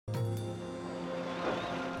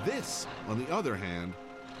This, on the other hand,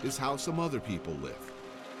 is how some other people live.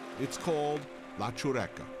 It's called La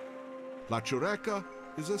Chureca. La Chureca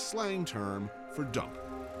is a slang term for dump.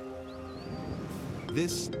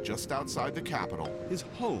 This, just outside the capital, is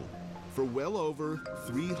home for well over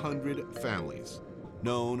 300 families,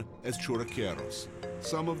 known as churraqueros,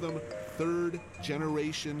 some of them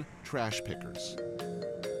third-generation trash pickers.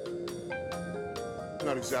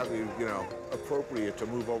 Not exactly, appropriate to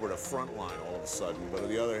move over to Frontline all of a sudden, but on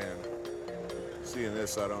the other hand, seeing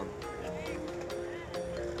this,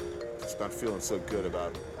 just not feeling so good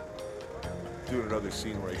about doing another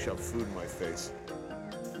scene where I shove food in my face.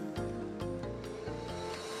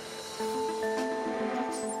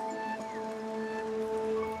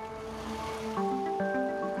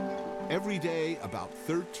 Every day, about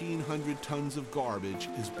 1,300 tons of garbage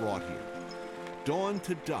is brought here. Dawn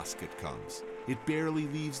to dusk it comes. It barely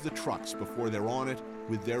leaves the trucks before they're on it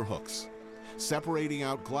with their hooks, separating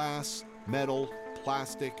out glass, metal,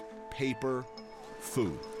 plastic, paper,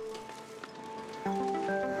 food.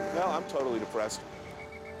 No, I'm totally depressed.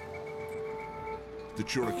 The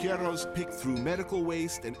churraqueros pick through medical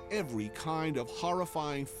waste and every kind of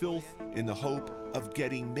horrifying filth in the hope of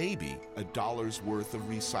getting maybe $1 worth of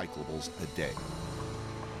recyclables a day.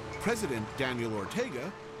 President Daniel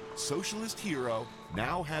Ortega, socialist hero,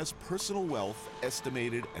 now has personal wealth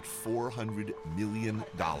estimated at $400 million.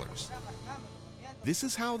 This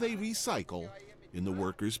is how they recycle in the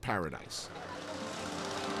workers' paradise.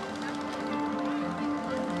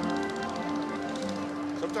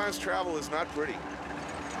 Sometimes travel is not pretty.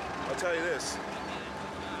 I'll tell you this.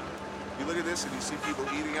 You look at this and you see people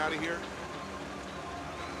eating out of here.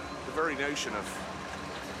 The very notion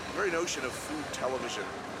of food television,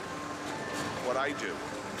 what I do,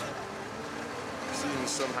 seems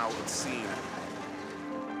somehow obscene.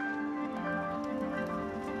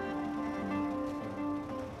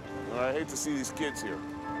 I hate to see these kids here.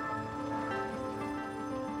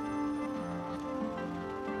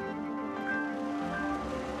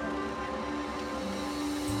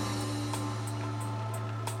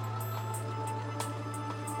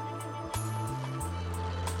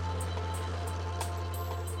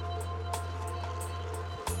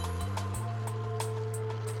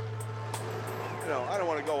 I don't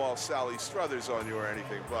want to go all Sally Struthers on you or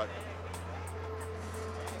anything, but,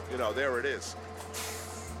 there it is.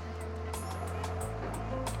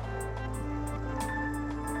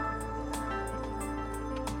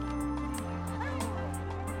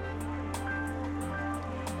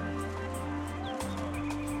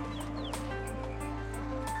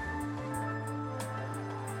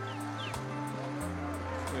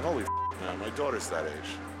 Holy man, my daughter's that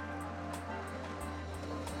age.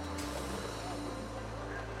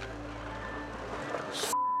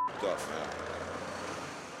 Stuff, man.